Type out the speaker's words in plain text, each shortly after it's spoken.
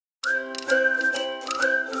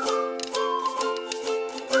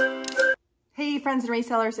friends and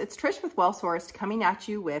resellers, it's Trish with WellSouRced coming at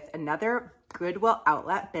you with another Goodwill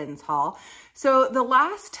outlet bins haul. So the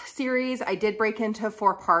last series I did break into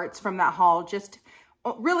 4 parts from that haul. Just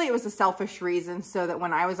really it was a selfish reason so that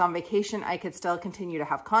when I was on vacation I could still continue to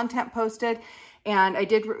have content posted. And I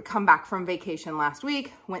did come back from vacation last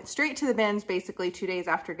week, went straight to the bins basically 2 days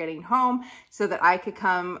after getting home so that I could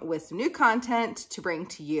come with some new content to bring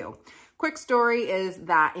to you. Quick story is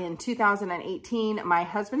that in 2018, my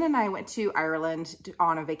husband and I went to Ireland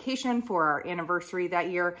on a vacation for our anniversary that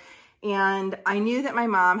year. And I knew that my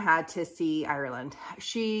mom had to see Ireland.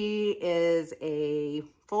 She is a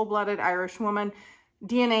full-blooded Irish woman.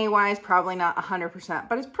 DNA-wise, probably not 100%,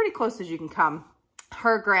 but as pretty close as you can come.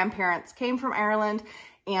 Her grandparents came from Ireland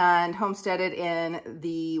and homesteaded in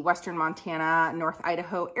the Western Montana, North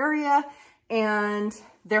Idaho area. And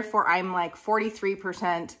therefore, I'm like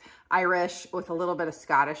 43% Irish with a little bit of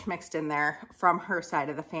Scottish mixed in there from her side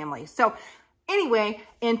of the family. So anyway,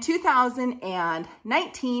 in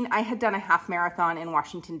 2019, I had done a half marathon in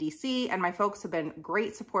Washington, D.C., and my folks have been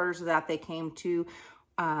great supporters of that. They came to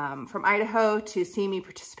from Idaho to see me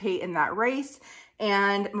participate in that race.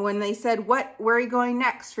 And when they said, where are you going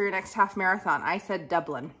next for your next half marathon? I said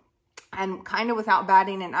Dublin. And kind of without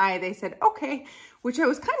batting an eye, they said, okay, which I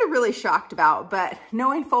was kind of really shocked about, but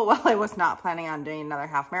knowing full well I was not planning on doing another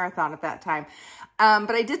half marathon at that time.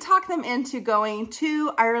 But I did talk them into going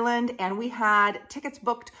to Ireland, and we had tickets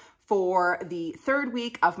booked for the 3rd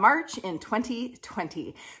week of March in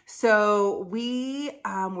 2020. So we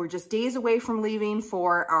were just days away from leaving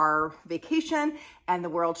for our vacation, and the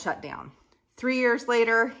world shut down. 3 years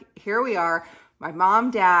later, here we are. My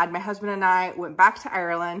mom, dad, my husband, and I went back to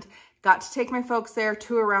Ireland, got to take my folks there,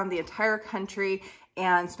 tour around the entire country,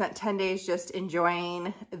 and spent 10 days just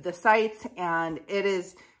enjoying the sights. And it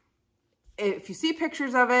is, if you see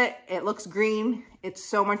pictures of it, it looks green. It's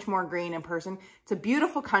so much more green in person. It's a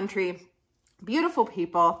beautiful country, beautiful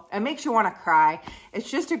people. It makes you want to cry. It's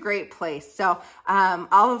just a great place. So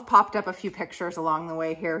I'll have popped up a few pictures along the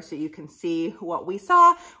way here so you can see what we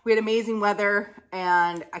saw. We had amazing weather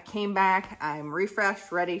and I came back. I'm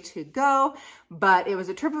refreshed, ready to go. But it was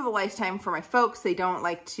a trip of a lifetime for my folks. They don't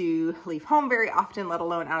like to leave home very often, let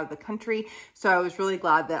alone out of the country. So I was really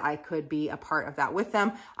glad that I could be a part of that with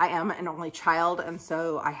them. I am an only child, and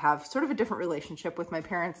so I have sort of a different relationship with my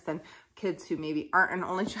parents than kids who maybe aren't an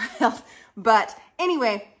only child. But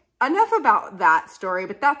anyway, enough about that story,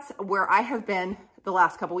 but that's where I have been the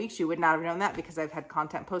last couple weeks. You would not have known that because I've had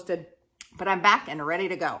content posted, but I'm back and ready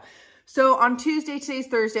to go. So on Tuesday, today's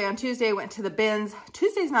Thursday, on Tuesday I went to the bins.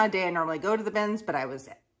 Tuesday's not a day I normally go to the bins, but I was,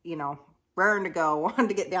 you know, raring to go, wanted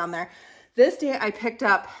to get down there. This day I picked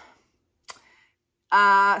up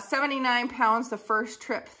 79 pounds the first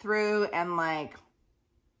trip through and like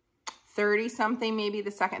 30 something maybe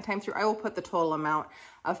the second time through. I will put the total amount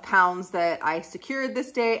of pounds that I secured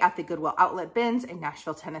this day at the Goodwill outlet bins in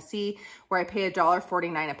Nashville, Tennessee, where I pay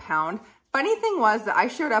 $1.49 a pound. Funny thing was that I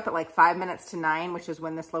showed up at like 5 minutes to 9, which is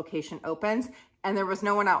when this location opens, and there was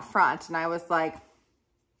no one out front. And I was like,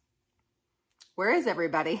 where is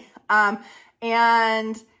everybody?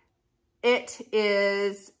 And it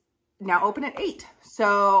is now open at 8.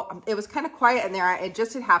 So it was kind of quiet in there. It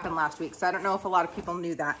just had happened last week. So I don't know if a lot of people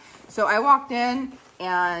knew that. So I walked in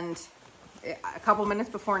and a couple minutes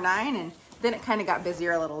before 9, and then it kind of got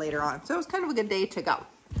busier a little later on. So it was kind of a good day to go.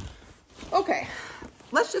 Okay,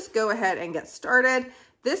 let's just go ahead and get started.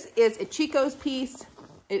 This is a Chico's piece.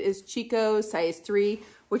 It is Chico's size 3,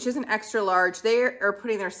 which is an extra large. They are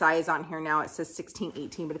putting their size on here now. It says 16,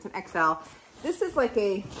 18, but it's an XL. This is like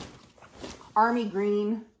a army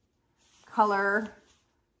green color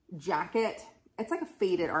jacket. It's like a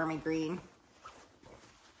faded army green.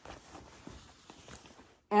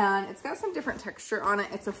 And it's got some different texture on it.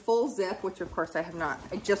 It's a full zip, which of course I have not.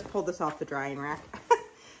 I just pulled this off the drying rack.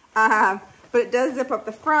 But it does zip up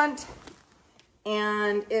the front.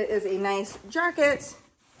 And it is a nice jacket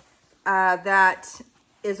that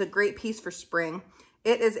is a great piece for spring.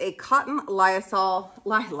 It is a cotton Lysol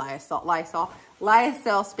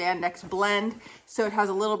spandex blend. So it has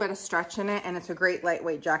a little bit of stretch in it, and it's a great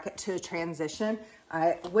lightweight jacket to transition.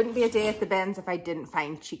 It wouldn't be a day at the bins if I didn't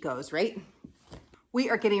find Chico's, right? We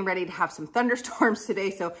are getting ready to have some thunderstorms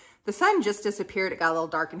today. So the sun just disappeared. It got a little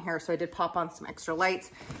dark in here. So I did pop on some extra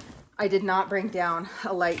lights. I did not bring down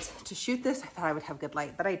a light to shoot this. I thought I would have good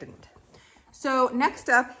light, but I didn't. So next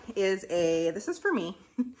up is this is for me.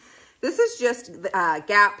 This is just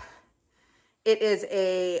Gap. It is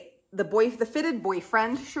the fitted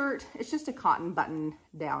boyfriend shirt. It's just a cotton button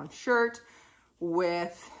down shirt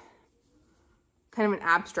with kind of an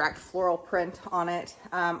abstract floral print on it.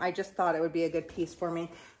 I just thought it would be a good piece for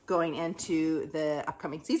me. going into the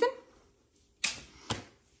upcoming season.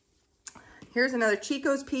 Here's another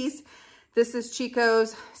Chico's piece. This is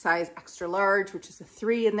Chico's size extra large, which is a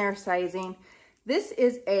 3 in their sizing. This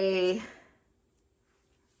is a,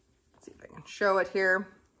 let's see if I can show it here.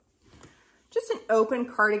 Just an open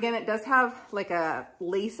cardigan. It does have like a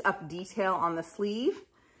lace up detail on the sleeve.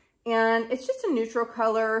 And it's just a neutral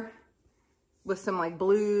color with some like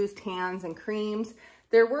blues, tans, and creams.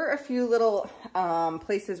 There were a few little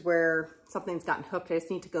places where something's gotten hooked. I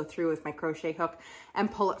just need to go through with my crochet hook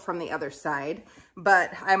and pull it from the other side.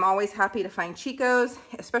 But I'm always happy to find Chico's,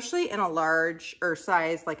 especially in a large or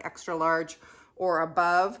size like extra large or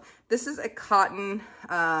above. This is a cotton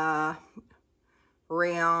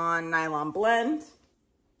rayon nylon blend,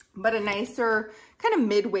 but a nicer kind of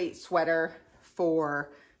mid-weight sweater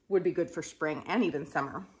would be good for spring and even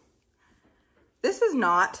summer. This is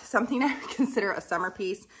not something I would consider a summer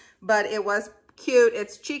piece, but it was cute.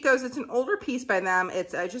 It's Chico's. It's an older piece by them.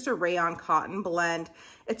 It's just a rayon cotton blend.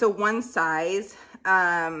 It's a 1 size,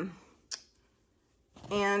 and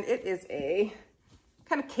it is a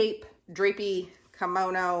kind of cape, drapey,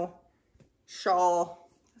 kimono, shawl,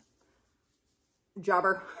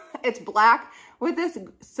 jobber. It's black with this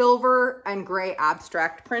silver and gray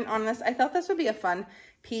abstract print on this. I thought this would be a fun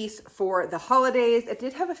piece for the holidays. It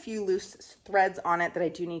did have a few loose threads on it that I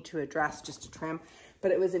do need to address just to trim,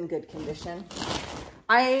 but it was in good condition.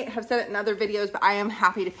 I have said it in other videos, but I am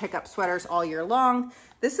happy to pick up sweaters all year long.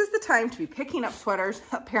 This is the time to be picking up sweaters,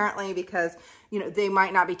 apparently, because, you know, they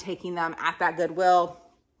might not be taking them at that Goodwill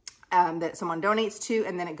that someone donates to,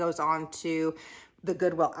 and then it goes on to the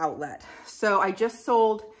Goodwill outlet. So I just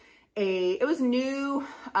sold it was new,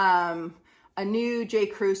 a new J.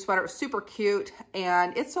 Crew sweater. It was super cute,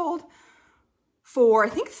 and it sold for, I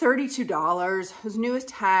think, $32. It was new as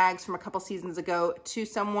tags from a couple seasons ago to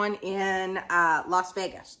someone in Las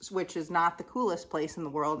Vegas, which is not the coolest place in the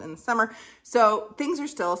world in the summer. So things are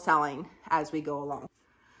still selling as we go along.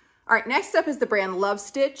 All right, next up is the brand Love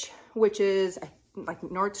Stitch, which is like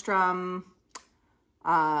Nordstrom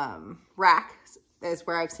rack is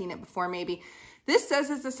where I've seen it before maybe. This says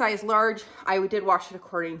it's a size large. I did wash it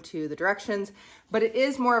according to the directions, but it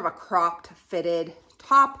is more of a cropped fitted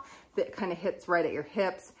top that kind of hits right at your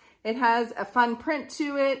hips. It has a fun print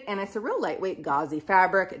to it, and it's a real lightweight gauzy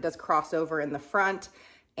fabric. It does cross over in the front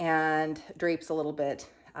and drapes a little bit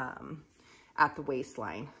at the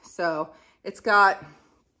waistline. So it's got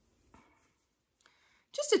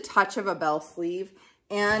just a touch of a bell sleeve,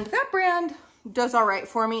 and that brand does all right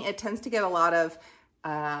for me. It tends to get a lot of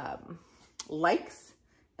likes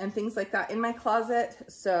and things like that in my closet.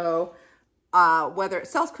 So whether it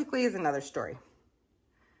sells quickly is another story.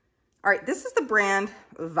 All right, this is the brand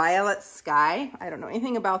Violet Sky. I don't know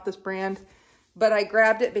anything about this brand, but I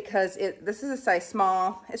grabbed it because this is a size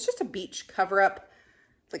small. It's just a beach cover-up,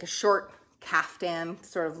 like a short caftan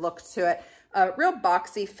sort of look to it. A real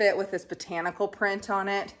boxy fit with this botanical print on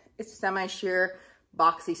it. It's semi-sheer,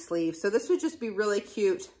 boxy sleeve. So this would just be really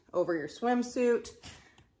cute over your swimsuit.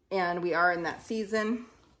 And we are in that season.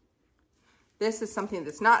 This is something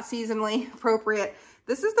that's not seasonally appropriate.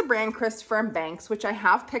 This is the brand Christopher & Banks, which I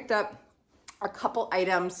have picked up a couple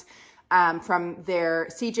items from their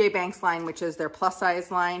CJ Banks line, which is their plus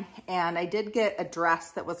size line. And I did get a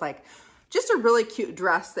dress that was like just a really cute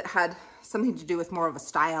dress that had something to do with more of a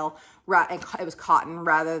style. It was cotton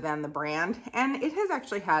rather than the brand. And it has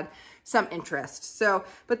actually had some interest. So,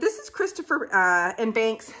 but this is Christopher &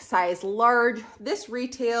 Banks size large. This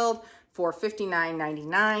retailed for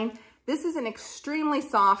 $59.99. This is an extremely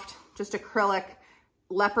soft, just acrylic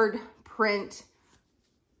leopard print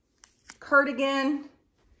cardigan,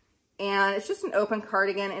 and it's just an open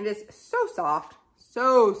cardigan. It is so soft,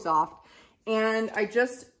 so soft. And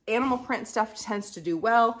animal print stuff tends to do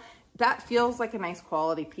well. That feels like a nice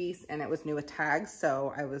quality piece, and it was new with tags,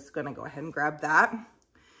 so I was gonna go ahead and grab that.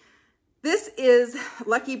 This is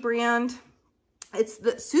Lucky Brand. It's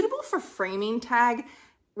the suitable for framing tag,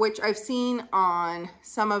 which I've seen on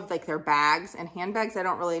some of like their bags and handbags. I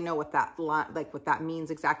don't really know what that means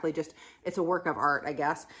exactly. Just it's a work of art, I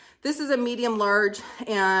guess. This is a medium large,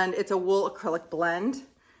 and it's a wool acrylic blend.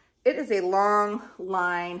 It is a long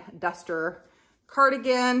line duster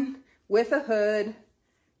cardigan with a hood,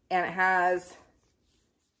 and it has,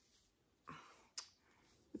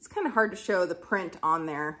 it's kind of hard to show the print on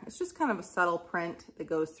there. It's just kind of a subtle print that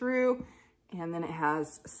goes through, and then it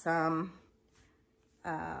has some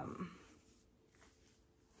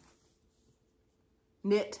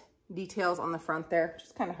knit details on the front there.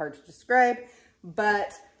 Just kind of hard to describe,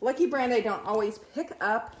 but Lucky Brand I don't always pick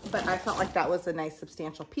up, but I felt like that was a nice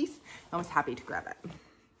substantial piece. I was happy to grab it.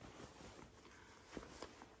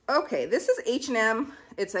 Okay, this is H&M.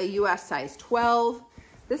 It's a US size 12.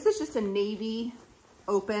 This is just a navy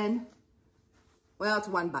open, well, it's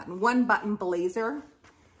one button blazer.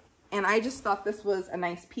 And I just thought this was a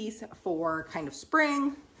nice piece for kind of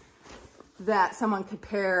spring that someone could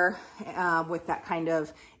pair with that kind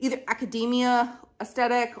of either academia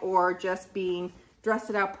aesthetic or just being dressed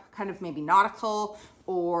it up kind of maybe nautical,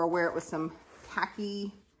 or wear it with some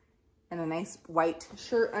khaki and a nice white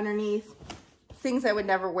shirt underneath. Things I would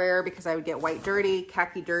never wear because I would get white dirty,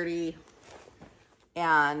 khaki dirty,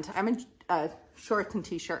 and I'm a shorts and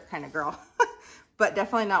t-shirt kind of girl, but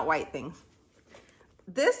definitely not white things.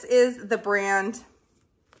 This is the brand,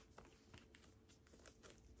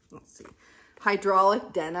 let's see,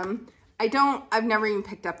 Hydraulic Denim. I've never even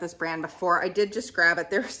picked up this brand before. I did just grab it.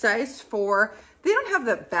 They're size 4. They don't have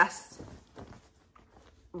the best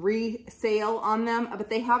resale on them, but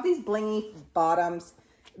they have these blingy bottoms.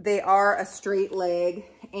 They are a straight leg,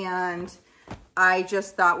 and I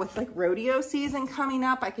just thought with like rodeo season coming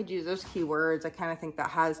up, I could use those keywords. I kind of think that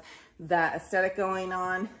has that aesthetic going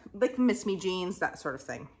on, like Miss Me jeans, that sort of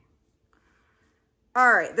thing.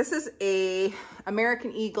 All right, this is a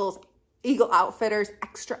American Eagle Outfitters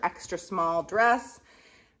extra small dress.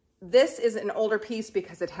 This is an older piece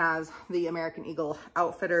because it has the American Eagle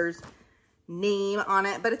Outfitters name on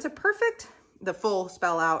it, but it's a perfect, the full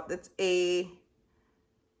spell out. It's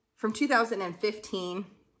from 2015,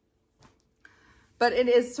 but it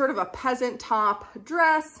is sort of a peasant top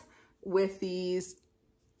dress with these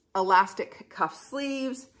elastic cuff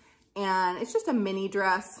sleeves, and it's just a mini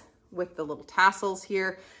dress with the little tassels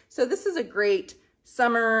here. So this is a great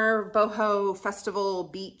summer boho festival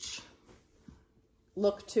beach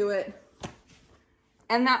look to it.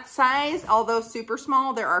 And that size, although super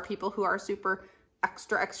small, there are people who are super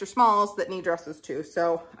extra smalls that need dresses too.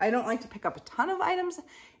 So I don't like to pick up a ton of items,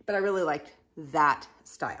 but I really liked that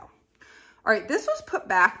style. All right, this was put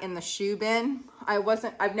back in the shoe bin.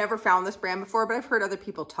 I've never found this brand before, but I've heard other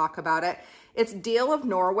people talk about it. It's Dale of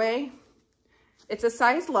Norway. It's a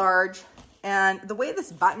size large, and the way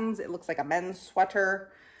this buttons, it looks like a men's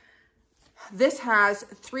sweater. This has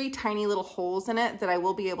 3 tiny little holes in it that I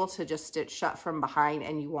will be able to just stitch shut from behind,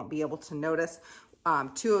 and you won't be able to notice.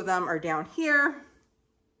 2 of them are down here,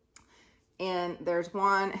 and there's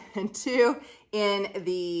 1 and 2 in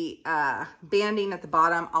the banding at the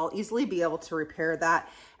bottom. I'll easily be able to repair that.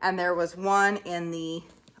 And there was 1 in the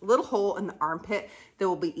little hole in the armpit that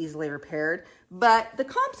will be easily repaired. But the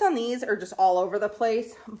comps on these are just all over the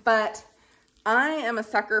place. But I am a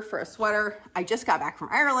sucker for a sweater. I just got back from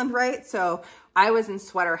Ireland, right? So I was in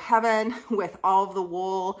sweater heaven with all of the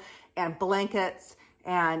wool and blankets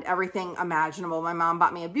and everything imaginable. My mom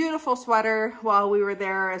bought me a beautiful sweater while we were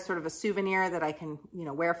there as sort of a souvenir that I can, you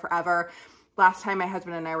know, wear forever. Last time my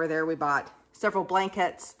husband and I were there, we bought several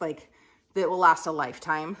blankets like that will last a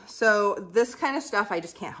lifetime. So this kind of stuff I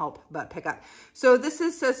just can't help but pick up. So this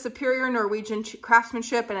is a superior Norwegian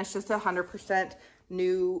craftsmanship, and it's just 100%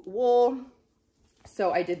 new wool.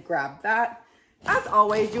 So I did grab that. As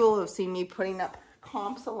always, you will have seen me putting up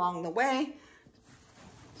comps along the way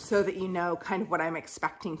so that you know kind of what I'm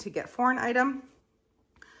expecting to get for an item.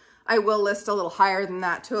 I will list a little higher than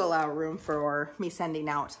that to allow room for me sending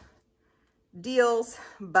out deals.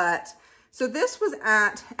 But so this was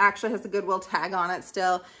actually has the Goodwill tag on it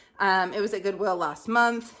still. It was at Goodwill last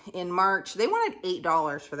month in March. They wanted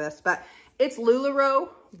 $8 for this, but it's LuLaRoe,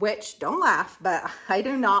 which, don't laugh, but I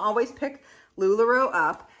do not always pick LuLaRoe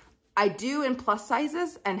up. I do in plus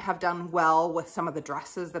sizes and have done well with some of the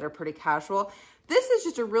dresses that are pretty casual. This is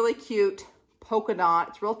just a really cute polka dot.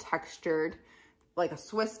 It's real textured, like a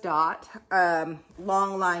Swiss dot,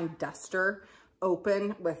 long line duster,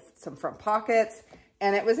 open with some front pockets,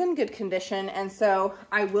 and it was in good condition. And so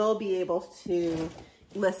I will be able to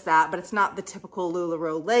list that, but it's not the typical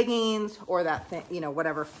LuLaRoe leggings or that thing, you know,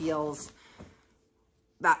 whatever feels,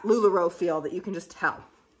 that LuLaRoe feel that you can just tell.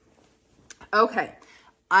 Okay,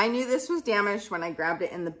 I knew this was damaged when I grabbed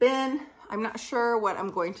it in the bin. I'm not sure what I'm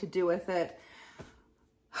going to do with it.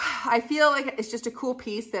 I feel like it's just a cool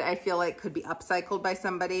piece that I feel like could be upcycled by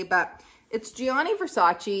somebody, but it's Gianni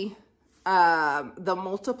Versace, the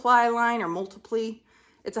Multiply line or Multiply.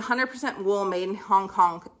 It's 100% wool made in Hong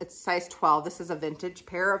Kong. It's size 12. This is a vintage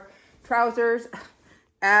pair of trousers,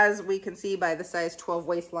 as we can see by the size 12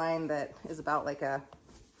 waistline that is about like a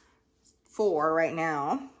 4 right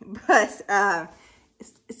now. But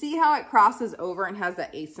see how it crosses over and has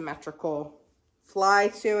that asymmetrical fly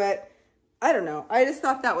to it? I don't know. I just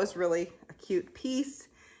thought that was really a cute piece,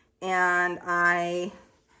 and I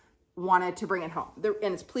wanted to bring it home.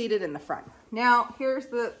 And it's pleated in the front. Now, here's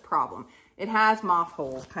the problem. It has moth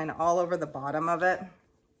holes kind of all over the bottom of it.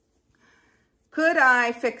 Could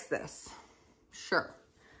I fix this? Sure.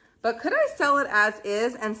 But could I sell it as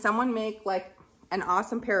is and someone make like an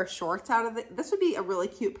awesome pair of shorts out of it? This would be a really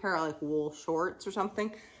cute pair of like wool shorts or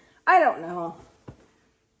something. I don't know.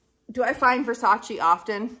 Do I find Versace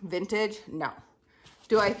often? Vintage? No.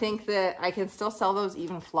 Do I think that I can still sell those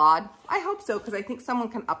even flawed? I hope so, because I think someone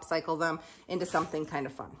can upcycle them into something kind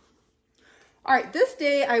of fun. All right, this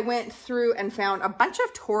day I went through and found a bunch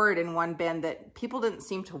of Torrid in one bin that people didn't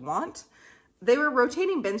seem to want. They were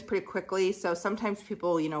rotating bins pretty quickly, so sometimes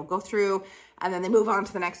people, you know, go through and then they move on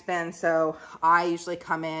to the next bin. So I usually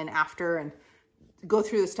come in after and go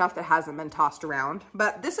through the stuff that hasn't been tossed around.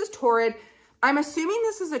 But this is Torrid. I'm assuming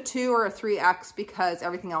this is a 2 or a 3X because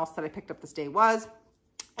everything else that I picked up this day was.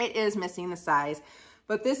 It is missing the size,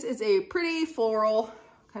 but this is a pretty floral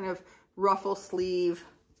kind of ruffle sleeve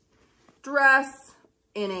dress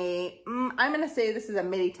in a, I'm going to say this is a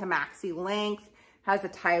midi to maxi length. Has a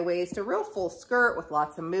tie waist, a real full skirt with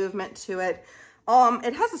lots of movement to it.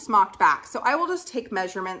 It has a smocked back, so I will just take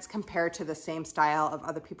measurements compared to the same style of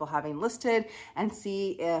other people having listed and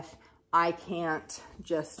see if I can't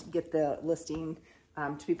just get the listing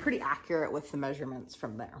to be pretty accurate with the measurements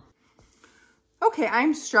from there. Okay,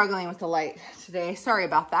 I'm struggling with the light today. Sorry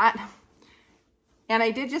about that. And I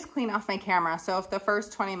did just clean off my camera, so if the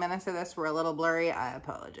first 20 minutes of this were a little blurry, I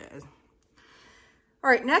apologize. All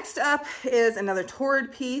right, next up is another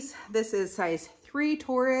Torrid piece. This is size 3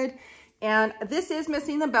 Torrid, and this is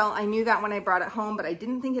missing the belt. I knew that when I brought it home, but I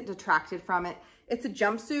didn't think it detracted from it. It's a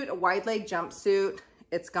jumpsuit, a wide leg jumpsuit.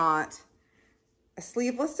 It's got a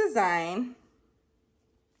sleeveless design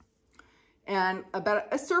and about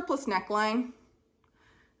a surplus neckline.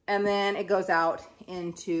 And then it goes out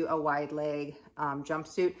into a wide leg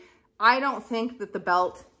jumpsuit. I don't think that the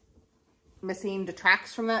belt missing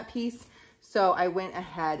detracts from that piece, so I went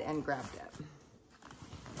ahead and grabbed it.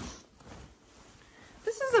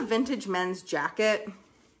 This is a vintage men's jacket.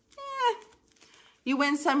 You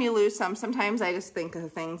win some, you lose some. Sometimes I just think of the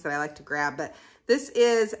things that I like to grab, but this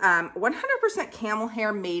is 100% camel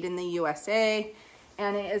hair made in the USA,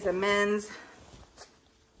 and it is a men's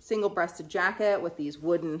single-breasted jacket with these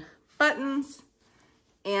wooden buttons,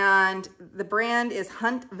 and the brand is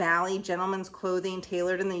Hunt Valley Gentlemen's Clothing,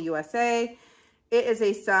 tailored in the USA. It is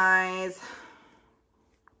a size,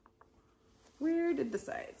 where did the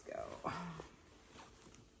size go?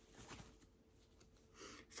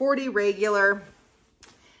 40 regular,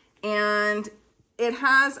 and it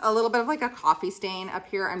has a little bit of like a coffee stain up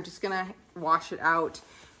here. I'm just gonna wash it out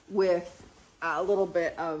with a little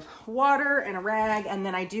bit of water and a rag, and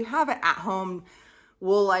then I do have an at-home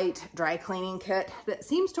Woolite dry cleaning kit that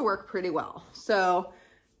seems to work pretty well. So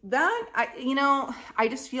that, I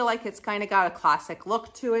just feel like it's kind of got a classic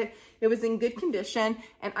look to it. It was in good condition,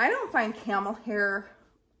 and I don't find camel hair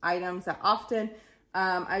items that often.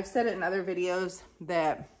 I've said it in other videos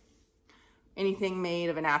that anything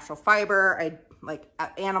made of a natural fiber, I like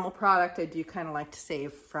animal product, I do kind of like to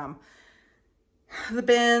save from the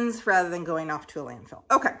bins rather than going off to a landfill.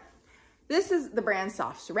 Okay, this is the brand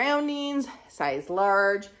Soft Surroundings, size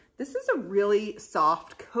large. This is a really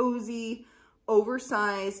soft, cozy,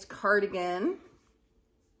 oversized cardigan.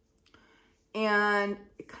 And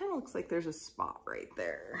it kind of looks like there's a spot right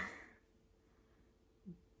there.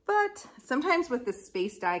 But sometimes with this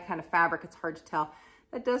space dye kind of fabric, it's hard to tell.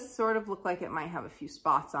 That does sort of look like it might have a few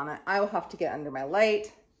spots on it. I will have to get under my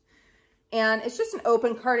light. And it's just an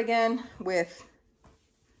open cardigan with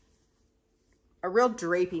a real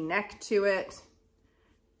drapey neck to it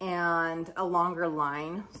and a longer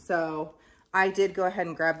line. So I did go ahead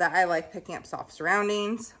and grab that. I like picking up Soft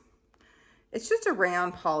Surroundings. It's just a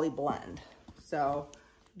rayon poly blend. So,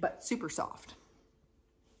 but super soft.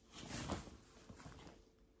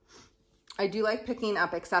 I do like picking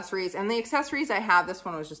up accessories, and the accessories I have, this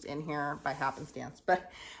one was just in here by happenstance, but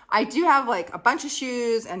I do have like a bunch of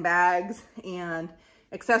shoes and bags and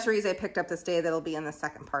accessories I picked up this day that'll be in the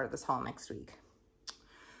second part of this haul next week.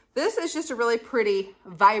 This is just a really pretty,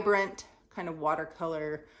 vibrant, kind of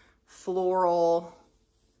watercolor, floral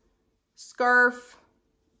scarf.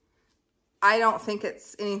 I don't think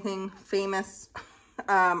it's anything famous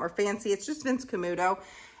or fancy. It's just Vince Camuto.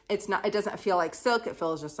 It's not, it doesn't feel like silk. It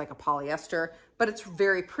feels just like a polyester, but it's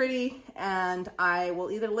very pretty, and I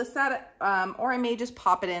will either list that or I may just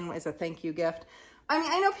pop it in as a thank you gift. I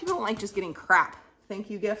mean, I know people don't like just getting crap thank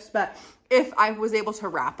you gifts, but if I was able to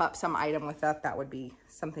wrap up some item with that, that would be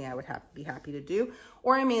something I would be happy to do,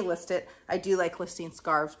 or I may list it. I do like listing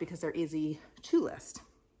scarves because they're easy to list.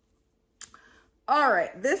 All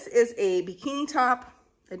right, this is a bikini top.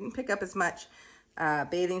 I didn't pick up as much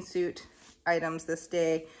bathing suit items this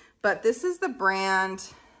day, but this is the brand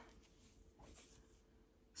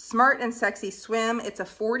Smart and Sexy Swim. It's a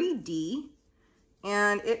 40D,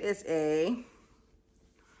 and it is a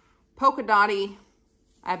polka dotty,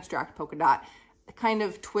 abstract polka dot, kind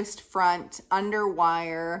of twist front,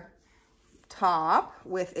 underwire top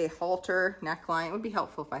with a halter neckline. It would be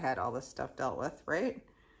helpful if I had all this stuff dealt with, right?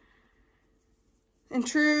 In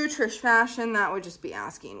true Trish fashion, that would just be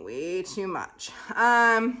asking way too much.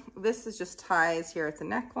 This is just ties here at the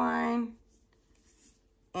neckline.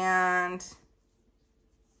 And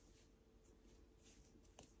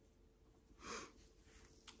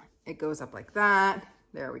it goes up like that.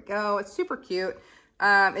 There we go. It's super cute.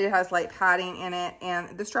 It has light padding in it,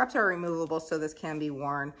 and the straps are removable, so this can be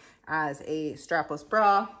worn as a strapless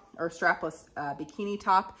bra or strapless bikini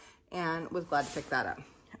top, and was glad to pick that up.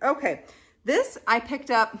 Okay, this I picked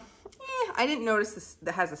up. I didn't notice this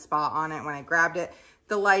that has a spot on it when I grabbed it.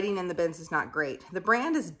 The lighting in the bins is not great. The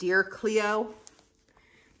brand is Dear Cleo.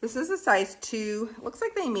 This is a size 2. It looks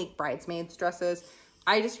like they make bridesmaids dresses.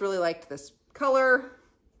 I just really liked this color.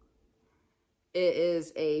 It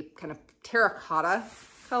is a kind of terracotta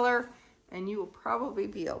color, and you will probably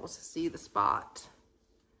be able to see the spot.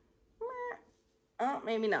 Oh,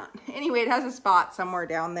 maybe not. Anyway, it has a spot somewhere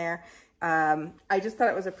down there. I just thought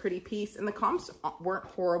it was a pretty piece, and the comps weren't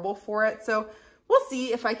horrible for it. So we'll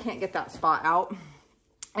see if I can't get that spot out.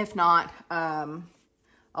 If not,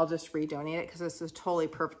 I'll just redonate it because this is a totally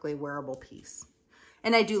perfectly wearable piece.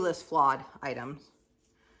 And I do list flawed items.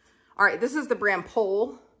 All right, this is the brand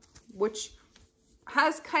Pole, which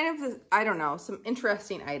has kind of, I don't know, some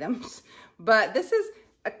interesting items. But this is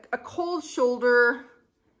a cold shoulder,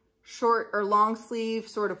 short or long sleeve,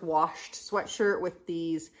 sort of washed sweatshirt with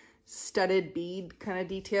these studded bead kind of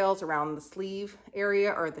details around the sleeve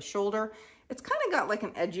area or the shoulder. It's kind of got like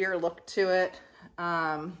an edgier look to it.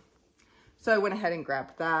 So I went ahead and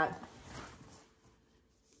grabbed that.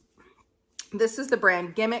 This is the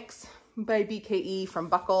brand Gimmicks by BKE from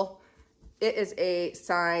Buckle. It is a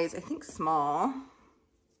size, I think, small,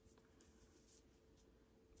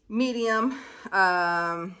 medium,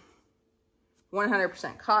 100%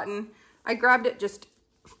 cotton. I grabbed it just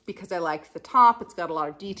because I liked the top. It's got a lot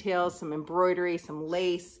of details, some embroidery, some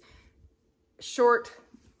lace, short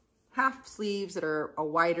half sleeves that are a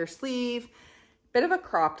wider sleeve, bit of a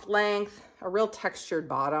cropped length, a real textured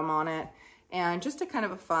bottom on it, and just a kind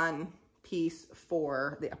of a fun piece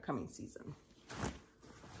for the upcoming season.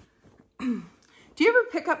 Do you ever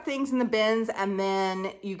pick up things in the bins and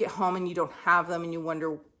then you get home and you don't have them and you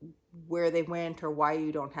wonder where they went or why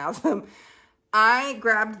you don't have them? I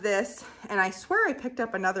grabbed this, and I swear I picked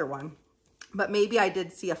up another one, but maybe I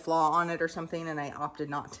did see a flaw on it or something and I opted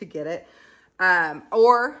not to get it.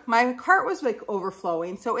 Or my cart was like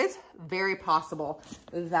overflowing, so it's very possible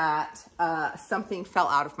that something fell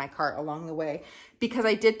out of my cart along the way, because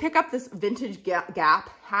I did pick up this vintage Gap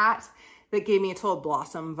hat that gave me a total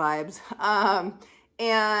Blossom vibes.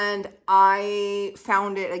 And I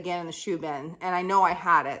found it again in the shoe bin, and I know I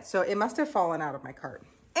had it, so it must have fallen out of my cart.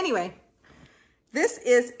 Anyway, this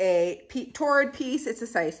is a Torrid piece. It's a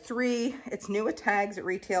size 3. It's new with tags. It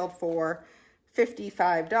retailed for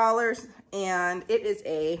 $55, and it is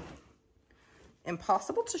a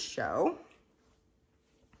impossible to show.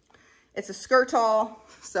 It's a skirtall,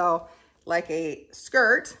 so like a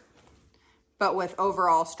skirt, but with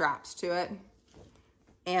overall straps to it.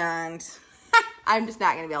 And I'm just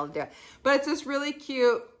not gonna be able to do it. But it's this really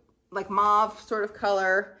cute, like mauve sort of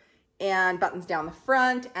color, and buttons down the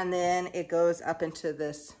front, and then it goes up into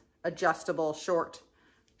this adjustable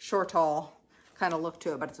short-tall kind of look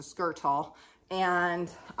to it, but it's a skirt-tall. And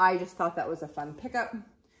I just thought that was a fun pickup.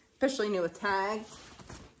 Officially new with tags.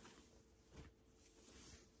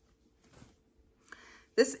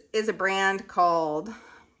 This is a brand called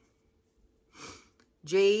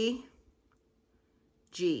JG.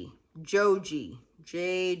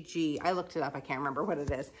 I looked it up. I can't remember what it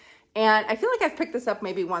is. And I feel like I've picked this up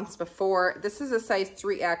maybe once before. This is a size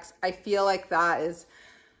 3X. I feel like that is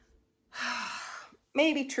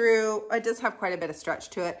maybe true. It does have quite a bit of stretch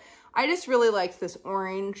to it. I just really liked this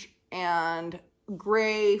orange and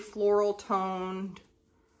gray floral toned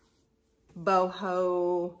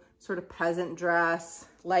boho sort of peasant dress,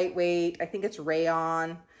 lightweight. I think it's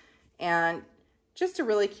rayon, and just a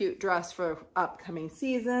really cute dress for upcoming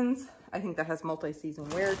seasons. I think that has multi-season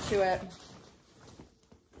wear to it.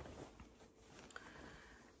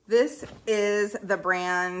 This is the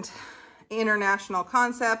brand International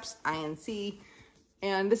Concepts, INC,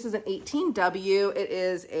 and this is an 18W. It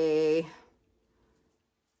is a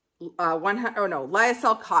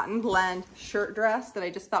lyocell cotton blend shirt dress that I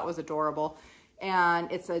just thought was adorable.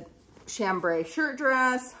 And it's a chambray shirt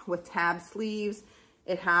dress with tab sleeves.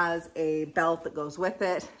 It has a belt that goes with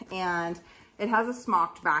it, and it has a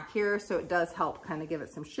smocked back here, so it does help kind of give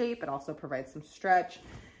it some shape. It also provides some stretch.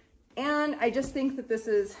 And I just think that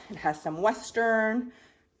it has some Western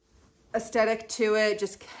aesthetic to it,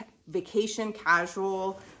 just vacation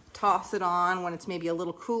casual. Toss it on when it's maybe a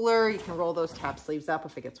little cooler. You can roll those tab sleeves up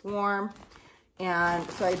if it gets warm. And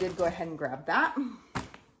so I did go ahead and grab that.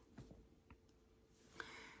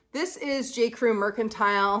 This is J. Crew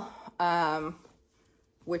Mercantile,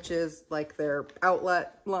 which is like their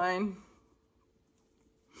outlet line.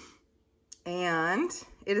 And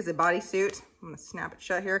it is a bodysuit. I'm gonna snap it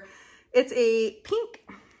shut here. It's a pink,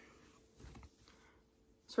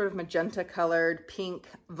 sort of magenta colored pink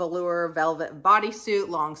velour velvet bodysuit,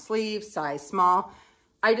 long sleeves, size small.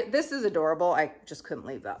 This is adorable. I just couldn't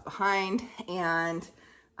leave that behind. And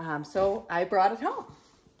so I brought it home.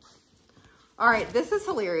 All right, this is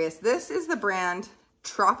hilarious. This is the brand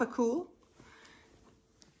Tropicool.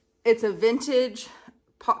 It's a vintage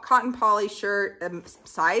cotton poly shirt,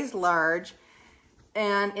 size large.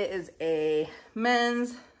 And it is a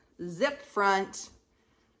men's zip front,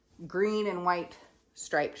 green and white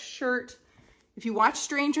striped shirt. If you watch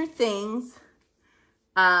Stranger Things,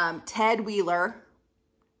 Ted Wheeler,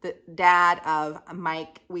 the dad of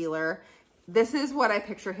Mike Wheeler, this is what I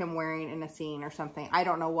picture him wearing in a scene or something. I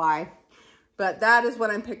don't know why, but that is what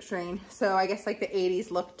I'm picturing. So I guess like the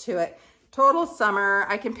 80s look to it. Total summer.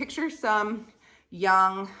 I can picture some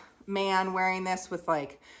young man wearing this with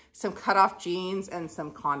like some cutoff jeans and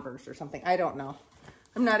some Converse or something. I don't know.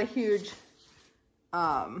 I'm not a huge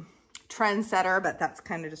trendsetter, but that's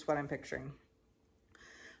kind of just what I'm picturing.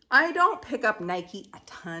 I don't pick up Nike a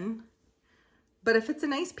ton, but if it's a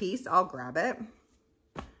nice piece, I'll grab it.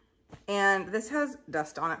 And this has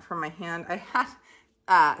dust on it from my hand. I had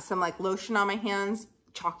some like lotion on my hands,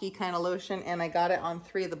 chalky kind of lotion, and I got it on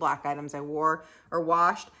 3 of the black items I wore or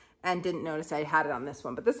washed and didn't notice I had it on this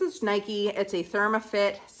one. But this is Nike. It's a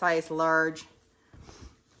Thermafit, size large,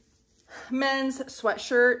 men's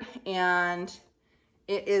sweatshirt, and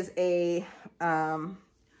it is a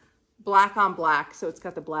black on black, so it's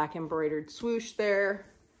got the black embroidered swoosh there,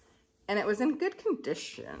 and it was in good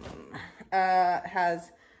condition. It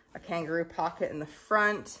has a kangaroo pocket in the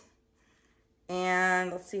front,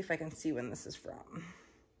 and let's see if I can see when this is from.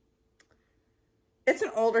 It's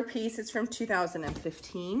an older piece. It's from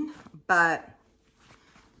 2015, but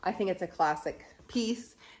I think it's a classic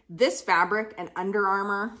piece. This fabric and Under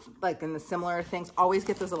Armour, like in the similar things, always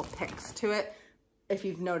get those little picks to it. If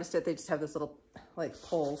you've noticed it, they just have this little like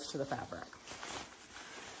pulls to the fabric.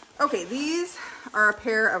 Okay, these are a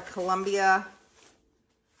pair of Columbia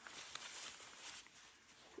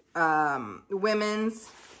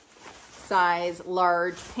women's size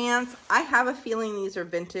large pants. I have a feeling these are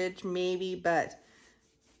vintage, maybe, but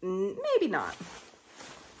maybe not.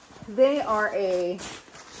 They are a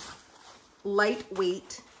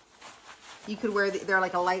lightweight. You could wear, they're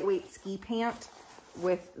like a lightweight ski pant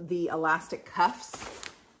with the elastic cuffs,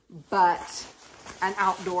 but an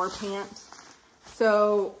outdoor pant.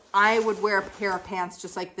 So I would wear a pair of pants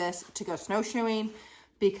just like this to go snowshoeing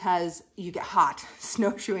because you get hot.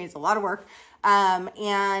 Snowshoeing is a lot of work.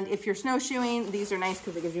 And if you're snowshoeing, these are nice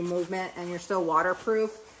because it gives you movement and you're still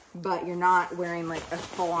waterproof, but you're not wearing like a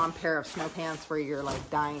full-on pair of snow pants where you're like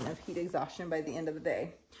dying of heat exhaustion by the end of the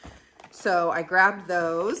day. So I grabbed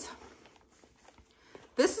those.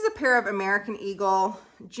 This is a pair of American Eagle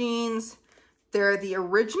jeans. They're the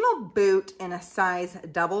original boot in a size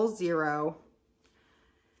 00.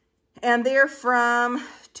 And they're from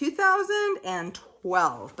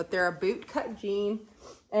 2012, but they're a boot cut jean.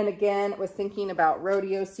 And again, was thinking about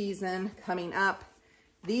rodeo season coming up.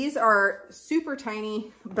 These are super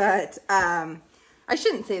tiny, but I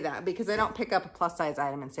shouldn't say that because I don't pick up a plus size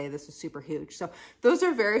item and say this is super huge. So those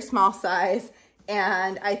are very small size,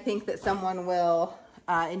 and I think that someone will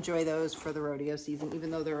enjoy those for the rodeo season, even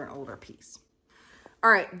though they're an older piece. All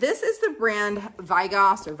right, this is the brand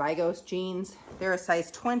Vigos or Vigos jeans. They're a size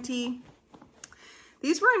 20.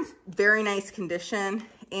 These were in very nice condition,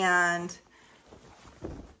 and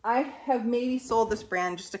I have maybe sold this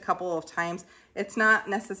brand just a couple of times. It's not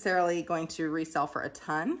necessarily going to resell for a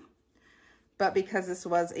ton, but because this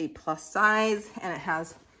was a plus size and it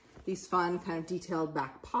has these fun kind of detailed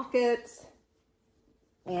back pockets,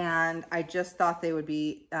 and I just thought they would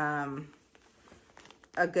be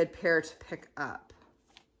a good pair to pick up.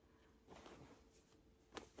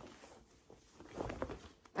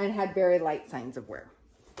 And had very light signs of wear.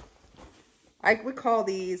 I would call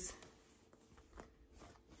these,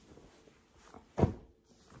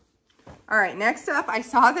 All right, next up, I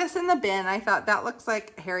saw this in the bin. I thought that looks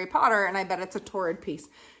like Harry Potter, and I bet it's a Torrid piece.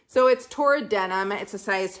 So it's Torrid denim. It's a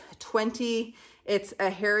size 20. It's a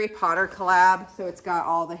Harry Potter collab. So it's got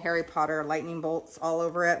all the Harry Potter lightning bolts all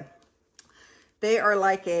over it. They are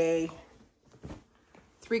like a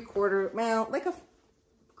 3/4, well, like a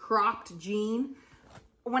cropped jean.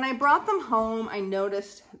 When I brought them home, I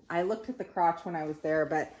noticed, I looked at the crotch when I was there,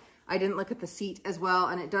 but I didn't look at the seat as well.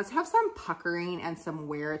 And it does have some puckering and some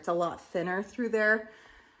wear. It's a lot thinner through there.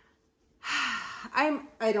 I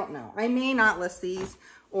don't know. I may not list these,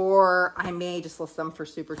 or I may just list them for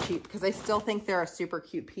super cheap, because I still think they're a super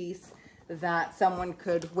cute piece that someone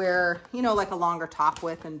could wear, you know, like a longer top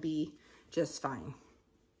with and be just fine.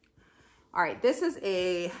 All right, this is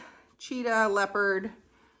a cheetah leopard,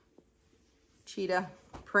 cheetah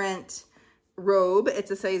print robe.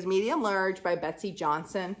 It's a size medium large by Betsy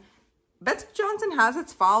Johnson. Betsy Johnson has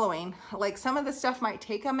its following. Like, some of the stuff might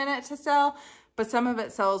take a minute to sell, but some of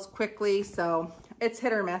it sells quickly. So it's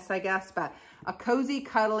hit or miss, I guess. But a cozy,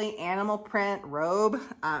 cuddly animal print robe,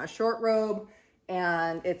 a short robe,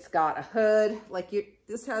 and it's got a hood. Like,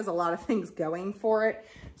 this has a lot of things going for it.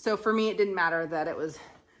 So for me, it didn't matter that it was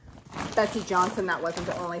Betsy Johnson. That wasn't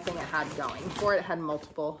the only thing it had going for it. It had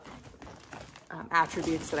multiple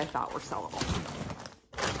attributes that I thought were sellable.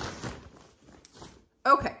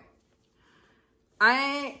 Okay.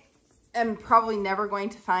 I am probably never going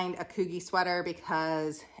to find a Coogie sweater,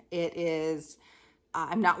 because it is,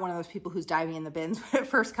 I'm not one of those people who's diving in the bins when it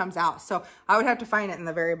first comes out. So I would have to find it in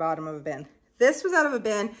the very bottom of a bin. This was out of a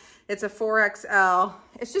bin. It's a 4XL.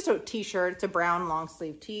 It's just a t-shirt. It's a brown long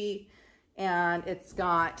sleeve tee. And it's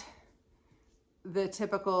got the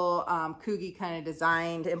typical Coogie kind of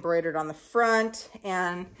designed, embroidered on the front.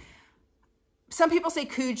 And some people say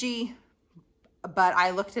Coogie, but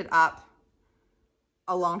I looked it up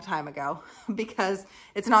a long time ago because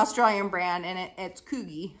it's an Australian brand, and it's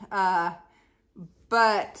Coogie.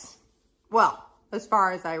 But, well, as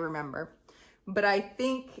far as I remember. But I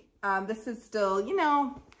think this is still, you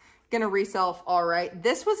know, gonna resell all right.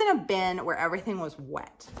 This was in a bin where everything was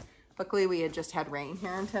wet. Luckily, we had just had rain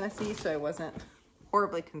here in Tennessee, so I wasn't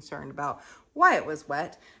horribly concerned about why it was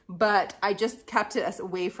wet. But I just kept it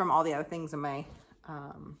away from all the other things in my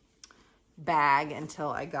bag until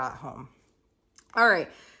I got home. All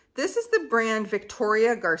right, this is the brand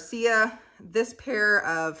Victoria Garcia. This pair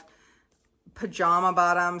of pajama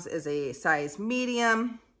bottoms is a size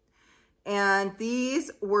medium, and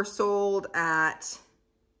these were sold at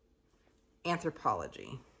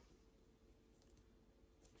Anthropologie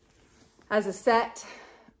as a set,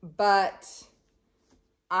 but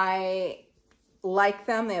I like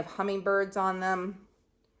them. They have hummingbirds on them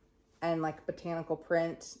and like botanical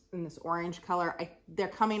print in this orange color. They're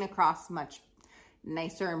coming across much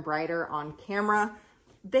nicer and brighter on camera.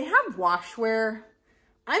 They have washwear.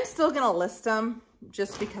 I'm still gonna list them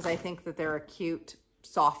just because I think that they're a cute,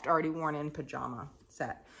 soft, already worn in pajama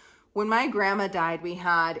set. When my grandma died, we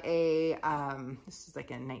had a, this is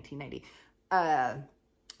like in 1990,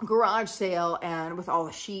 garage sale, and with all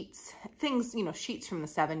the sheets, things, you know, sheets from the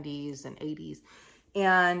 70s and 80s.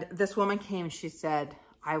 And this woman came and she said,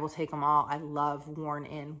 I will take them all. I love worn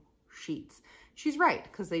in sheets. She's right,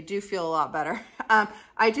 because they do feel a lot better.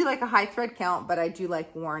 I do like a high thread count, but I do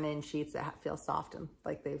like worn in sheets that feel soft and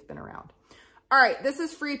like they've been around. All right, this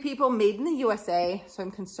is Free People, made in the USA. So I'm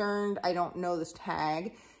concerned I don't know this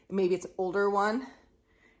tag. Maybe it's an older one.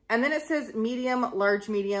 And then it says medium, large,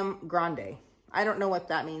 medium, grande. I don't know what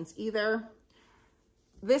that means either.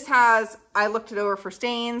 This has, I looked it over for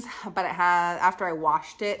stains, but it has, after I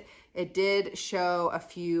washed it, it did show a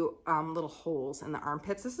few little holes in the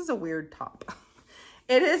armpits. This is a weird top.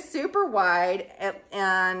 It is super wide,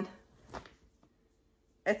 and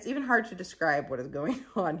it's even hard to describe what is going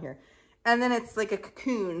on here. And then it's like a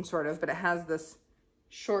cocoon sort of, but it has this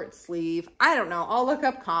short sleeve. I don't know. I'll look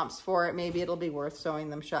up comps for it. Maybe it'll be worth sewing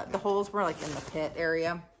them shut. The holes were like in the pit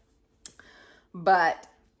area. But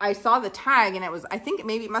I saw the tag, and it was, I think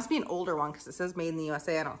maybe it must be an older one because it says made in the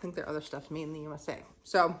USA. I don't think their other stuff's made in the USA.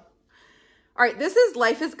 So, all right, this is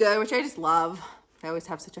Life is Good, which I just love. I always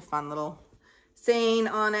have such a fun little saying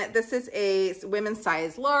on it. This is a women's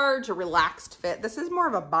size large, a relaxed fit. This is more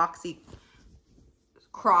of a boxy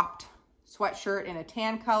cropped sweatshirt in a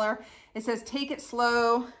tan color. It says, take it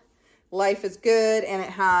slow, life is good. And it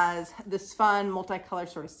has this fun multicolored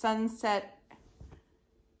sort of sunset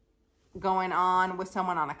going on with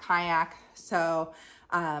someone on a kayak. So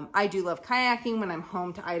I do love kayaking when I'm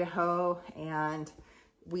home to Idaho, and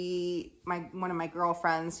one of my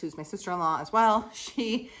girlfriends, who's my sister-in-law as well,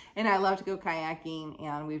 she and I love to go kayaking,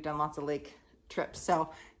 and we've done lots of lake trips. So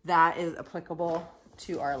that is applicable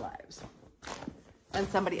to our lives. And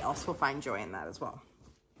somebody else will find joy in that as well.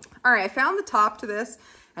 All right, I found the top to this,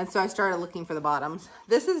 and so I started looking for the bottoms.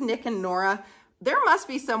 This is Nick and Nora. There must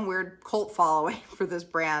be some weird cult following for this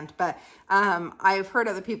brand, but I've heard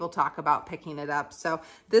other people talk about picking it up. So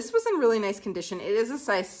this was in really nice condition. It is a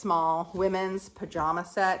size small women's pajama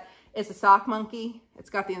set. It's a sock monkey. It's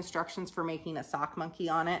got the instructions for making a sock monkey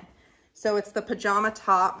on it. So it's the pajama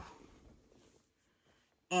top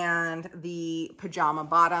and the pajama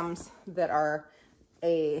bottoms that are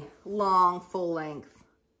a long, full length,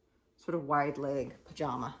 sort of wide leg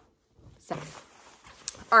pajama set.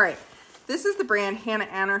 All right, this is the brand Hannah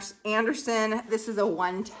Anderson. This is a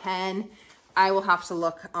 110. I will have to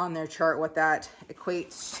look on their chart what that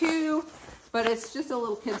equates to, but it's just a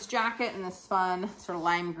little kid's jacket in this fun sort of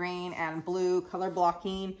lime green and blue color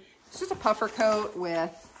blocking. It's just a puffer coat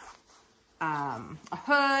with a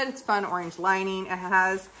hood. It's fun orange lining. It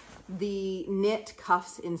has the knit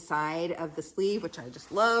cuffs inside of the sleeve, which I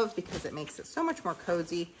just love because it makes it so much more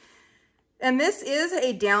cozy. And this is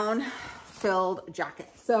a down-filled jacket.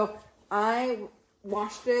 So I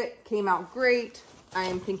washed it, came out great. I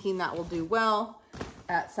am thinking that will do well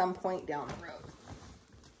at some point down the road.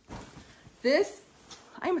 This,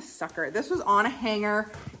 I'm a sucker. This was on a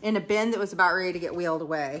hanger in a bin that was about ready to get wheeled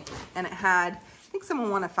away. And it had, I think someone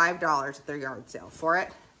won a $5 at their yard sale for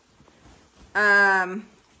it.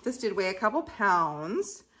 This did weigh a couple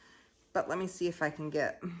pounds, but let me see if I can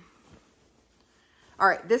get... All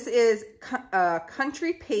right, this is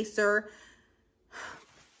Country Pacer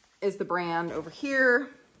is the brand over here.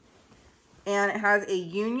 And it has a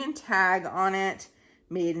union tag on it,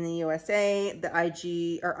 made in the USA, the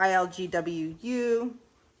ILGWU.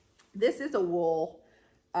 This is a wool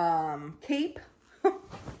cape.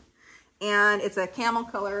 And it's a camel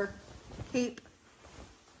color cape.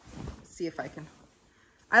 Let's see if I can.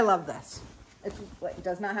 I love this. It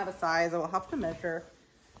does not have a size. I will have to measure.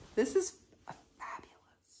 This is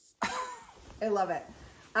I love it.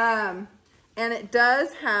 And it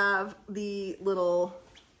does have the little,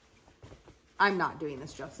 I'm not doing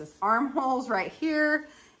this justice, armholes right here.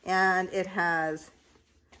 And it has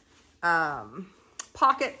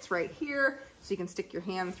pockets right here, so you can stick your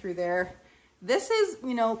hand through there. This is,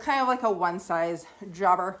 you know, kind of like a one size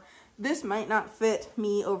jobber. This might not fit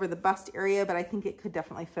me over the bust area, but I think it could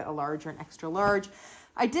definitely fit a large or an extra large.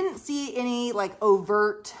 I didn't see any like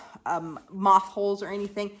overt moth holes or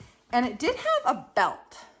anything. And it did have a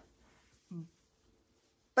belt,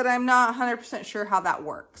 but I'm not 100% sure how that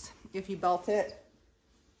works. If you belt it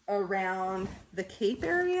around the cape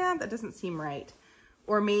area, that doesn't seem right.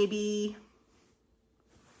 Or maybe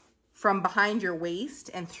from behind your waist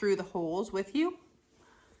and through the holes with you.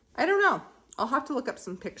 I don't know. I'll have to look up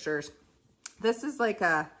some pictures. This is like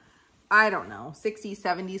a, I don't know, 60s,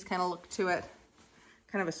 70s kind of look to it.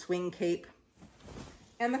 Kind of a swing cape.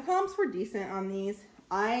 And the comps were decent on these.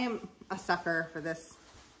 I am a sucker for this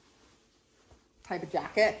type of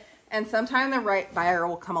jacket, and sometime the right buyer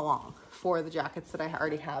will come along for the jackets that I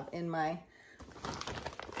already have in my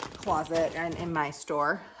closet and in my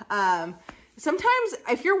store. Sometimes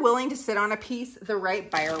if you're willing to sit on a piece, the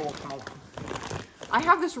right buyer will come along. I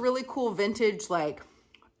have this really cool vintage, like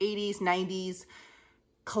 80s, 90s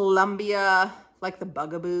Columbia, like the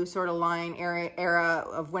Bugaboo sort of line era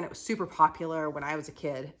of when it was super popular when I was a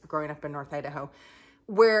kid growing up in North Idaho,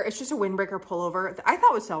 where it's just a windbreaker pullover that I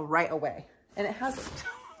thought would sell right away, and it hasn't.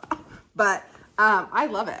 But I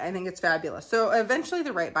love it. I think it's fabulous. So eventually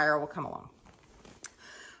the right buyer will come along.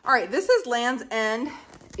 All right, this is Land's End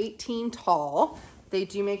 18 tall. They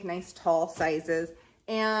do make nice tall sizes,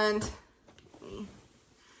 and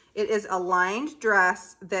it is a lined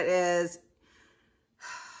dress that is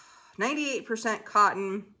 98%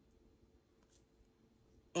 cotton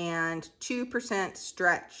and 2%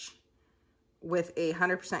 stretch with a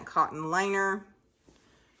 100% cotton liner.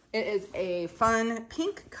 It is a fun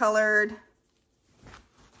pink colored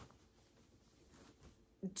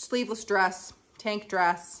sleeveless dress, tank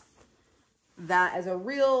dress, that is a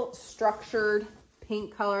real structured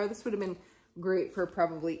pink color. This would have been great for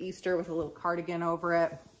probably Easter with a little cardigan over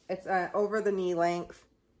it. It's over the knee length,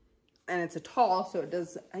 and it's a tall, so it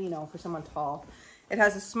does, you know, for someone tall. It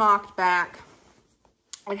has a smocked back.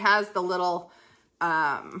 It has the little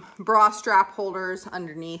bra strap holders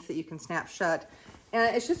underneath that you can snap shut.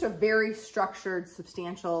 And it's just a very structured,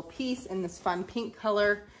 substantial piece in this fun pink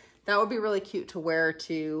color. That would be really cute to wear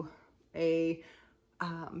to a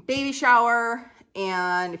baby shower,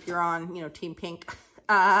 and if you're on, you know, Team Pink,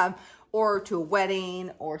 or to a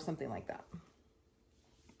wedding or something like that.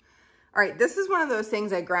 All right, this is one of those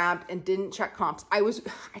things I grabbed and didn't check comps. I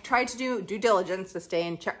tried to do due diligence to stay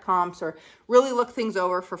and check comps or really look things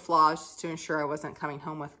over for flaws just to ensure I wasn't coming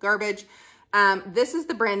home with garbage. This is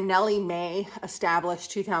the brand Nellie Mae,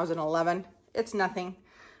 established 2011. It's nothing,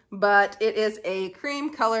 but it is a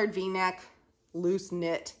cream colored V-neck loose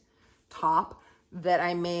knit top that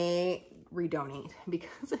I may redonate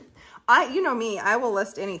because you know me, I will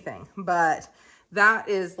list anything, but that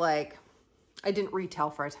is like, I didn't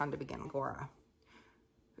retail for a ton to begin, Gora.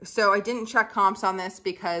 So I didn't check comps on this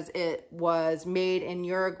because it was made in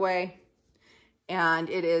Uruguay and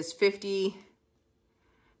it is 50%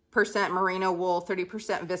 merino wool,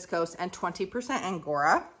 30% viscose, and 20%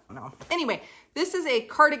 Angora. No. Anyway, this is a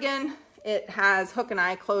cardigan. It has hook and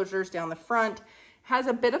eye closures down the front, has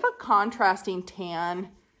a bit of a contrasting tan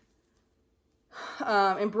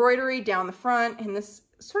embroidery down the front, and this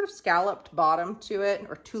sort of scalloped bottom to it,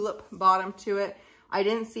 or tulip bottom to it. I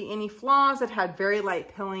didn't see any flaws. It had very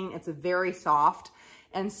light pilling. It's very soft.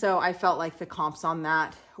 And so I felt like the comps on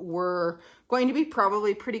that were going to be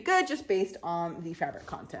probably pretty good just based on the fabric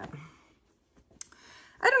content.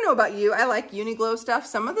 I don't know about you. I like Uniqlo stuff.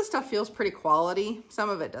 Some of the stuff feels pretty quality.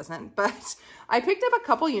 Some of it doesn't, but I picked up a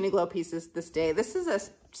couple Uniqlo pieces this day. This is a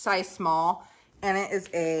size small, and it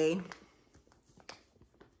is a,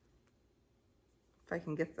 if I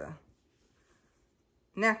can get the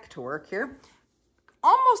neck to work here,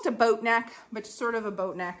 almost a boat neck, but sort of a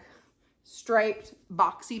boat neck, striped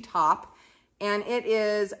boxy top. And it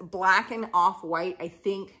is black and off-white. I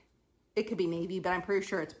think it could be navy, but I'm pretty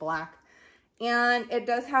sure it's black. And it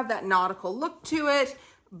does have that nautical look to it,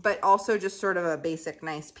 but also just sort of a basic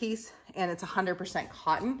nice piece. And it's 100%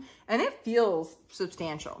 cotton, and it feels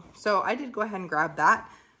substantial. So I did go ahead and grab that.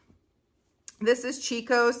 This is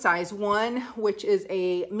Chico's size 1, which is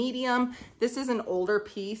a medium. This is an older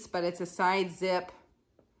piece, but it's a side zip,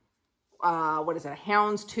 what is it, a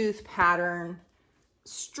houndstooth pattern,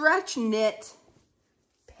 stretch knit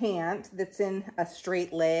pant that's in a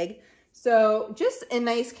straight leg. So just in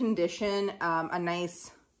nice condition, a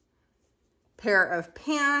nice pair of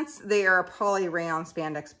pants. They are a poly rayon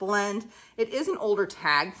spandex blend. It is an older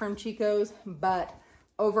tag from Chico's, but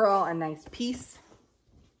overall a nice piece.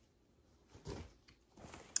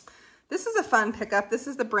 This is a fun pickup. This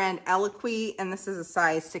is the brand Eloquii, and this is a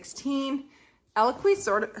size 16. Eloquii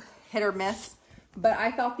sort of hit or miss, but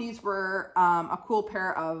I thought these were a cool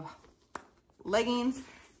pair of leggings.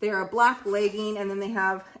 They're a black legging, and then they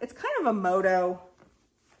have, it's kind of a moto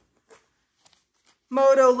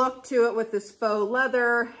look to it with this faux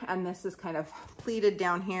leather, and this is kind of pleated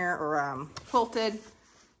down here, or quilted,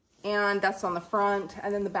 and that's on the front,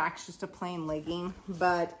 and then the back's just a plain legging.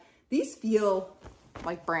 But these feel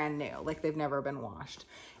like brand new, like they've never been washed.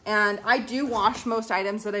 And I do wash most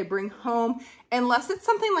items that I bring home, unless it's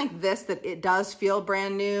something like this that it does feel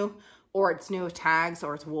brand new, or it's new with tags,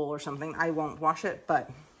 or it's wool or something. I won't wash it, but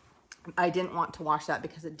I didn't want to wash that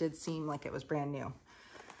because it did seem like it was brand new.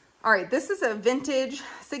 All right, this is a vintage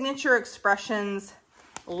Signature Expressions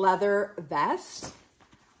leather vest,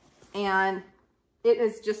 and it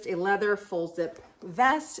is just a leather full zip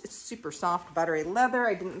vest. It's super soft, buttery leather.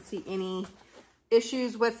 I didn't see any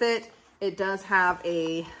issues with it. It does have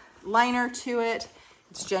a liner to it.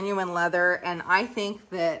 It's genuine leather, and I think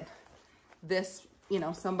that this, you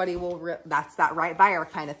know, somebody will, that's that right buyer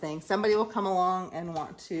kind of thing. Somebody will come along and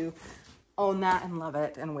want to own that and love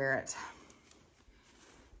it and wear it.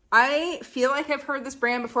 I feel like I've heard this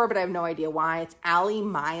brand before, but I have no idea why. It's Allie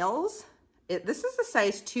Miles. This is a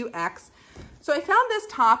size 2X. So I found this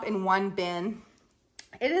top in one bin.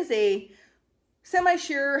 It is a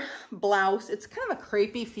semi-sheer blouse. It's kind of a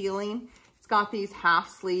crepey feeling. It's got these half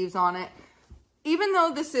sleeves on it. Even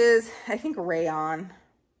though this is, I think, rayon.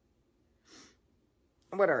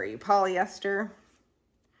 What are you? Polyester?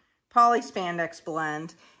 Poly spandex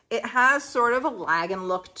blend. It has sort of a lagging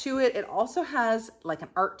look to it. It also has like an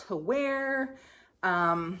art to wear,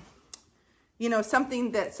 you know,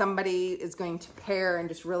 something that somebody is going to pair and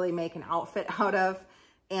just really make an outfit out of.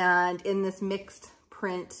 And in this mixed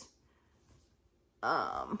print,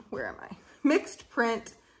 where am I? Mixed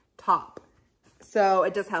print top. So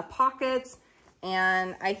it does have pockets,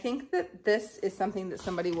 and I think that this is something that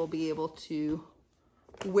somebody will be able to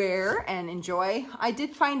wear and enjoy. I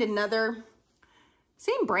did find another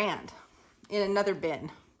same brand in another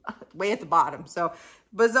bin way at the bottom. So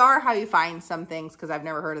bizarre how you find some things, because I've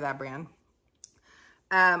never heard of that brand.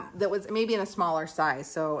 That was maybe in a smaller size,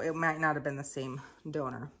 so it might not have been the same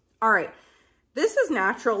donor. All right, this is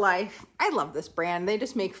Natural Life. I love this brand. They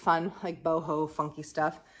just make fun, like boho funky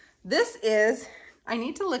stuff. This is, I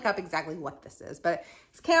need to look up exactly what this is, but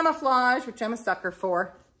it's camouflage, which I'm a sucker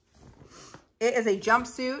for. It is a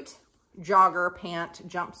jumpsuit, jogger pant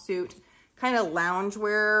jumpsuit, kind of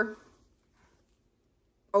loungewear,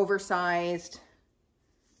 oversized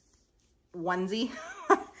onesie.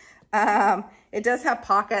 It does have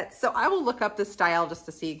pockets, so I will look up the style just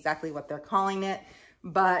to see exactly what they're calling it,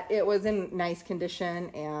 but it was in nice condition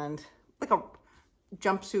and like a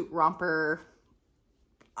jumpsuit romper,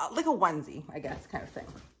 like a onesie, I guess, kind of thing.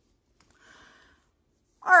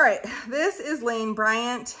 All right, this is Lane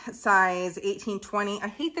Bryant, size 18-20. I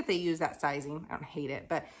hate that they use that sizing. I don't hate it,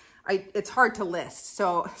 but it's hard to list.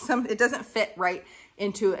 So it doesn't fit right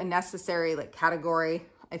into a necessary like category.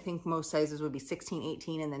 I think most sizes would be 16,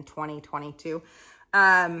 18, and then 20, 22.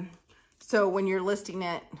 So when you're listing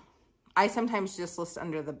it, I sometimes just list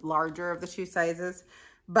under the larger of the two sizes.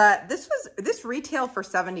 But this retailed for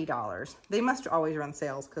 $70. They must always run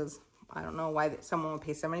sales because I don't know why someone would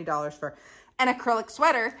pay $70 for an acrylic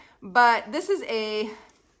sweater. But this is a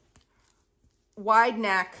wide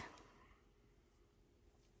neck.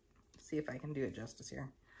 Let's see if I can do it justice here.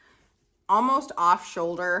 Almost off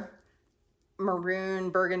shoulder,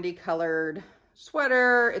 maroon burgundy colored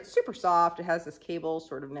sweater. It's super soft. It has this cable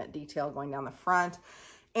sort of knit detail going down the front.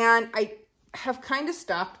 And I have kind of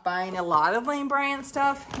stopped buying a lot of Lane Bryant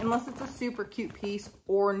stuff unless it's a super cute piece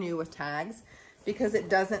or new with tags, because it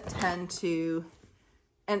doesn't tend to,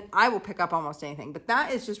 and I will pick up almost anything, but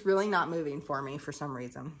that is just really not moving for me for some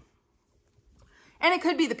reason. And it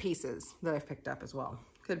could be the pieces that I've picked up as well.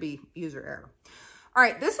 Could be user error. All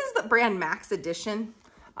right, this is the brand Max Edition.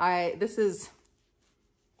 I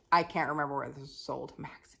can't remember where this is sold.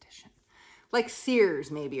 Max Edition. Like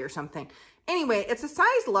Sears maybe or something. Anyway, it's a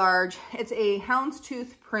size large. It's a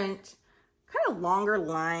houndstooth print, kind of longer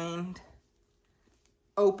lined,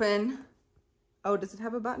 open. Oh, does it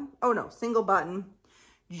have a button? Oh no, single button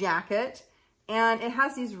jacket. And it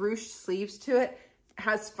has these ruched sleeves to it. It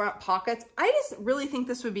has front pockets. I just really think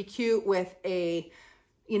this would be cute with a,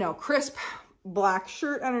 you know, crisp black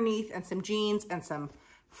shirt underneath and some jeans and some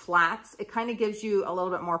flats. It kind of gives you a little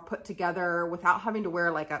bit more put together without having to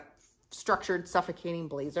wear like a structured, suffocating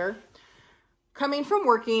blazer. Coming from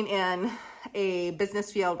working in a business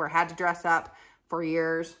field where I had to dress up for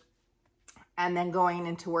years, and then going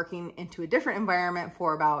into working into a different environment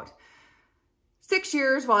for about 6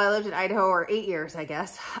 years while I lived in Idaho, or 8 years, I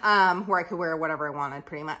guess, where I could wear whatever I wanted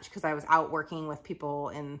pretty much, because I was out working with people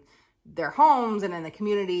in their homes and in the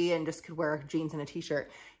community and just could wear jeans and a t-shirt.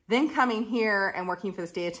 Then coming here and working for the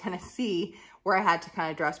state of Tennessee, where I had to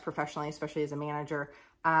kind of dress professionally, especially as a manager,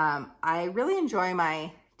 I really enjoy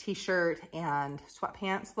my t-shirt and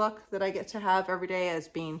sweatpants look that I get to have every day as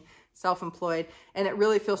being self-employed. And it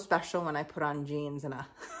really feels special when I put on jeans and a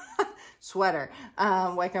sweater,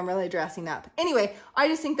 like I'm really dressing up. Anyway, I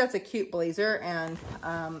just think that's a cute blazer, and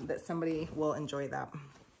that somebody will enjoy that.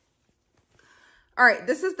 All right,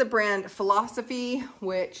 this is the brand Philosophy,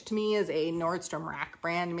 which to me is a Nordstrom Rack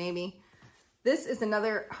brand maybe. This is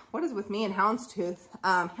another, what is with me and houndstooth?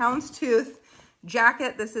 Houndstooth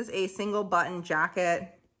jacket. This is a single button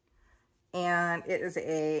jacket, and it is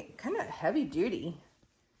a kind of heavy duty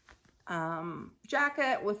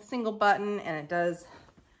jacket with single button, and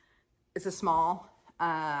it's a small,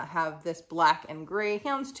 have this black and gray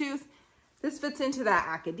houndstooth. This fits into that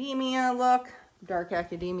academia look, dark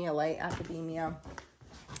academia, light academia.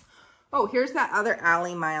 Oh, here's that other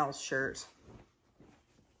Allie Miles shirt.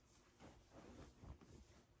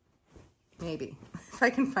 Maybe, if I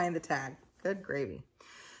can find the tag. Good gravy.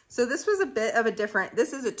 So this was a bit of a different,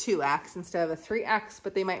 this is a 2X instead of a 3X,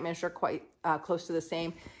 but they might measure quite close to the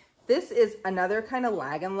same. This is another kind of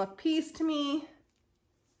lag and look piece to me.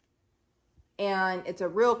 And it's a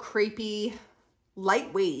real crepey,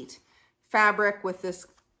 lightweight fabric with this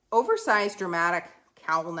oversized dramatic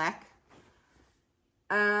cowl neck.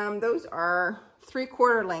 Those are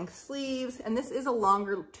 3/4 length sleeves, and this is a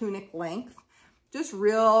longer tunic length. Just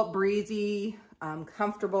real breezy,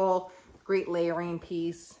 comfortable, great layering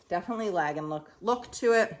piece. Definitely lag and look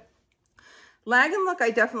to it. Lag and look,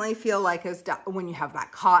 I definitely feel like is when you have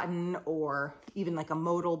that cotton, or even like a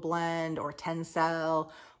modal blend or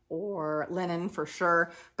tencel or linen for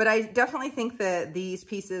sure. But I definitely think that these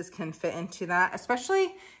pieces can fit into that,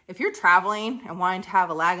 especially if you're traveling and wanting to have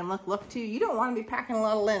a lag and look to. You don't want to be packing a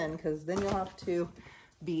lot of linen, because then you'll have to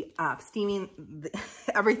be steaming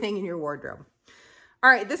everything in your wardrobe. All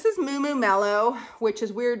right, this is Moo Moo Mellow, which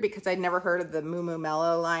is weird because I'd never heard of the Moo Moo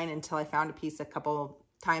Mellow line until I found a piece a couple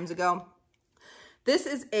times ago. This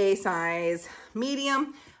is a size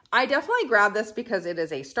medium. I definitely grabbed this because it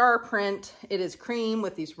is a star print. It is cream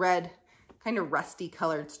with these red, kind of rusty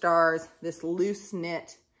colored stars, this loose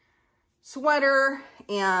knit sweater,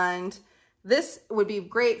 and This would be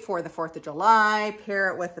great for the 4th of July. Pair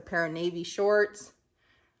it with a pair of navy shorts.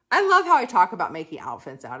 I love how I talk about making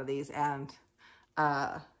outfits out of these. And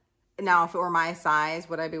now if it were my size,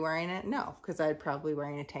 would I be wearing it? No, because I'd probably be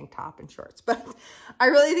wearing a tank top and shorts. But I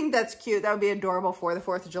really think that's cute. That would be adorable for the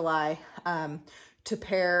 4th of July to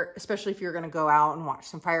pair, especially if you're going to go out and watch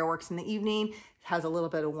some fireworks in the evening. It has a little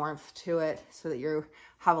bit of warmth to it so that you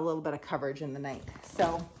have a little bit of coverage in the night.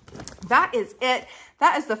 So that is it.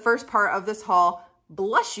 That is the first part of this haul.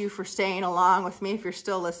 Bless you for staying along with me if you're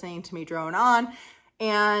still listening to me drone on.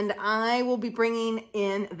 And I will be bringing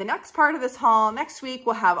in the next part of this haul. Next week,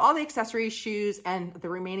 we'll have all the accessories, shoes, and the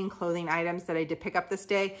remaining clothing items that I did pick up this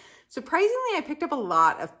day. Surprisingly, I picked up a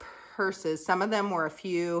lot of purses. Some of them were a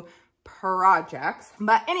few projects.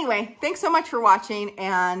 But anyway, thanks so much for watching,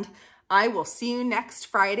 and I will see you next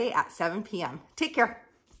Friday at 7 p.m. Take care.